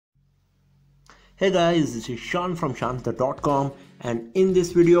Hey guys, this is Shan from shantha.com, and in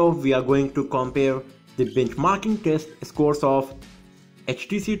this video we are going to compare the benchmarking test scores of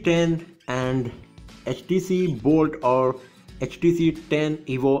HTC 10 and HTC Bolt or HTC 10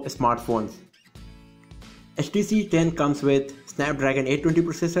 Evo smartphones. HTC 10 comes with Snapdragon 820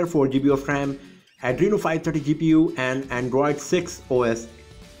 processor, 4GB of RAM, Adreno 530 GPU and Android 6 OS,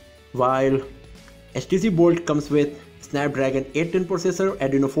 while HTC Bolt comes with Snapdragon 810 processor,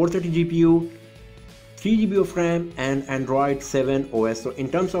 Adreno 430 GPU, 3GB of RAM and Android 7 OS. So in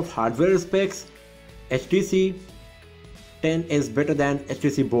terms of hardware specs, HTC 10 is better than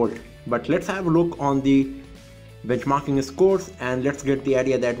HTC Bolt. But let's have a look on the benchmarking scores and let's get the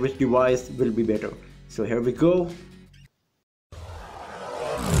idea that which device will be better. So here we go.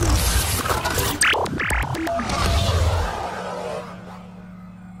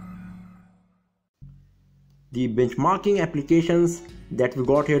 The benchmarking applications that we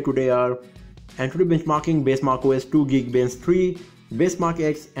got here today are Android benchmarking, Basemark OS 2, Geekbench 3, Basemark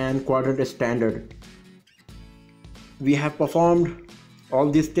X and Quadrant Standard. We have performed all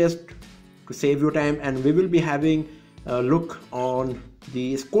these tests to save you time, and we will be having a look on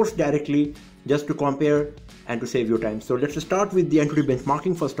the scores directly just to compare and to save you time. So let's start with the Android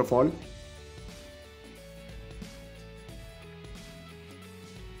benchmarking first of all.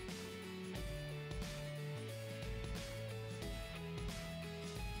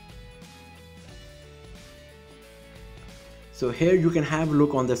 So here you can have a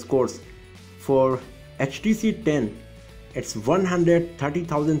look on the scores. For HTC 10 it's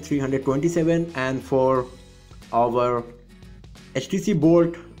 130,327, and for our HTC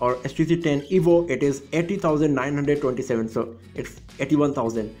Bolt or HTC 10 Evo it is 80,927, so it's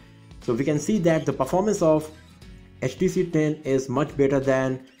 81,000. So we can see that the performance of HTC 10 is much better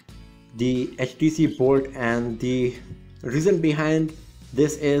than the HTC Bolt, and the reason behind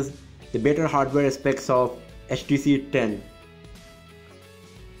this is the better hardware specs of HTC 10.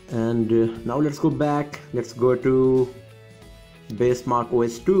 And now let's go back, let's go to Basemark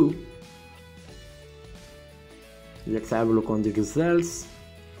OS 2. Let's have a look on the results,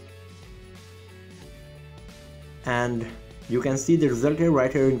 and you can see the result here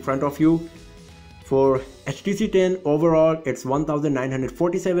right here in front of you. For HTC 10 overall it's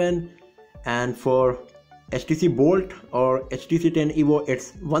 1,947, and for HTC Bolt or HTC 10 Evo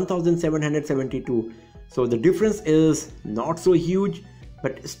it's 1,772. So the difference is not so huge,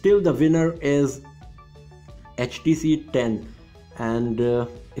 but still the winner is HTC 10. And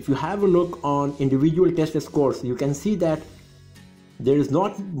if you have a look on individual test scores, you can see that there is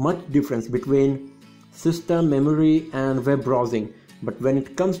not much difference between system, memory and web browsing, but when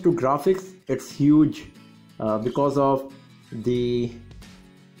it comes to graphics it's huge because of the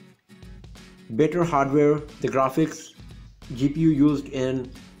better hardware, the graphics GPU used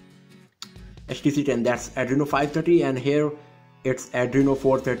in HTC 10, that's Adreno 530, and here it's Adreno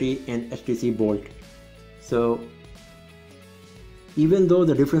 430 in HTC Bolt. So even though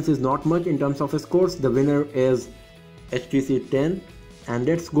the difference is not much in terms of scores, the winner is HTC 10. And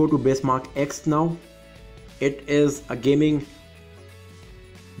let's go to Basemark X now. It is a gaming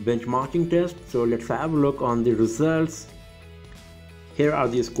benchmarking test, so let's have a look on the results. Here are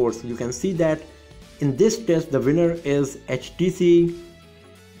the scores. You can see that in this test the winner is HTC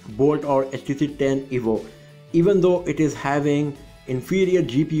Bolt or HTC 10 Evo, even though it is having inferior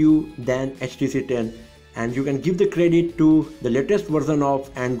GPU than HTC 10, and you can give the credit to the latest version of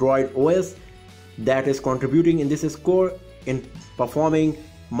Android OS that is contributing in this score in performing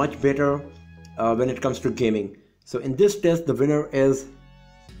much better when it comes to gaming. So in this test the winner is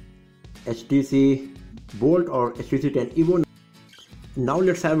HTC Bolt or HTC 10 Evo. Now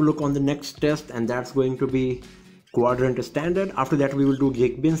let's have a look on the next test, and that's going to be Quadrant Standard. After that we will do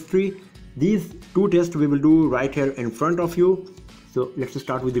Geekbench 3. These two tests we will do right here in front of you. So let's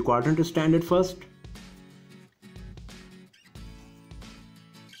start with the Quadrant Standard first.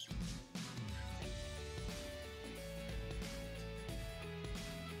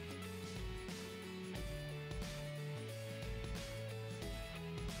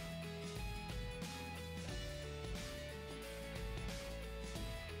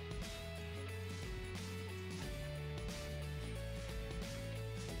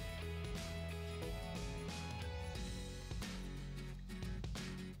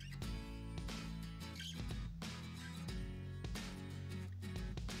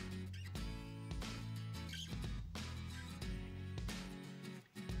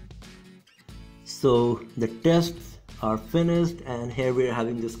 So the tests are finished, and here we are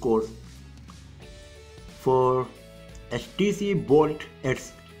having the scores. For HTC Bolt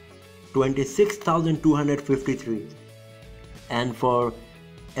it's 26,253, and for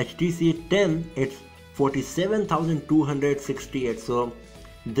HTC 10 it's 47,268. So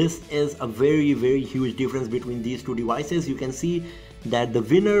this is a very huge difference between these two devices. You can see that the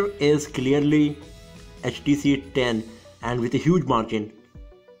winner is clearly HTC 10 and with a huge margin.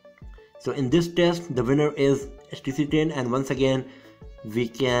 So in this test the winner is HTC 10, and once again we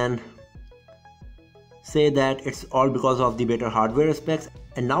can say that it's all because of the better hardware specs.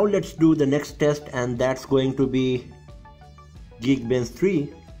 And now let's do the next test, and that's going to be Geekbench 3.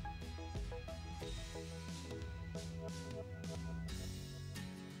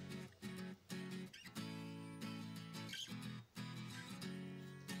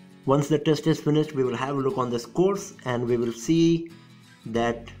 Once the test is finished, we will have a look on the scores and we will see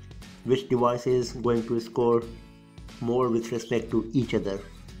that which device is going to score more with respect to each other.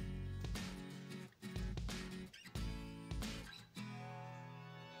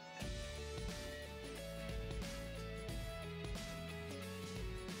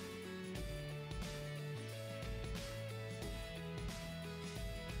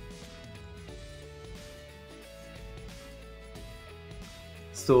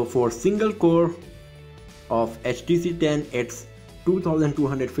 So for single core of HTC 10 it's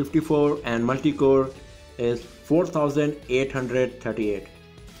 2254 and multi-core is 4838.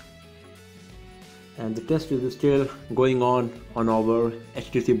 And the test is still going on our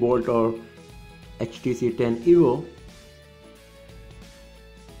HTC Bolt or HTC 10 Evo.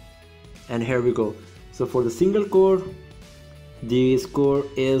 And here we go. So for the single core the score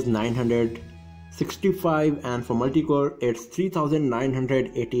is 965 and for multi-core it's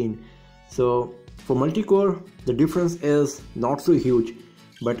 3918. So for multi-core the difference is not so huge,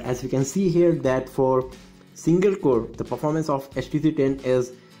 but as you can see here that for single core the performance of HTC 10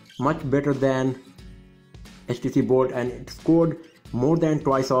 is much better than HTC Bolt, and it scored more than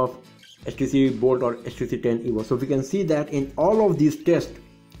twice of HTC Bolt or HTC 10 Evo. So we can see that in all of these tests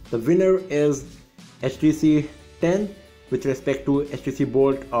the winner is HTC 10 with respect to HTC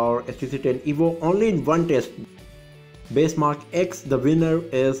Bolt or HTC 10 Evo. Only in one test, Basemark X, the winner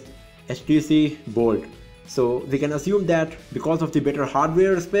is HTC Bolt. So we can assume that because of the better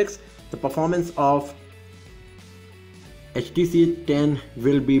hardware specs, the performance of HTC 10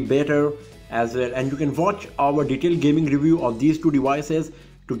 will be better as well. And you can watch our detailed gaming review of these two devices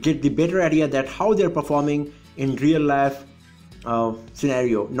to get the better idea that how they're performing in real life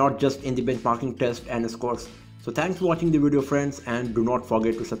scenario, not just in the benchmarking test and scores. So thanks for watching the video friends, and do not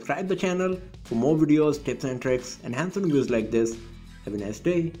forget to subscribe the channel for more videos, tips and tricks and hands-on reviews like this. Have a nice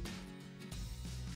day.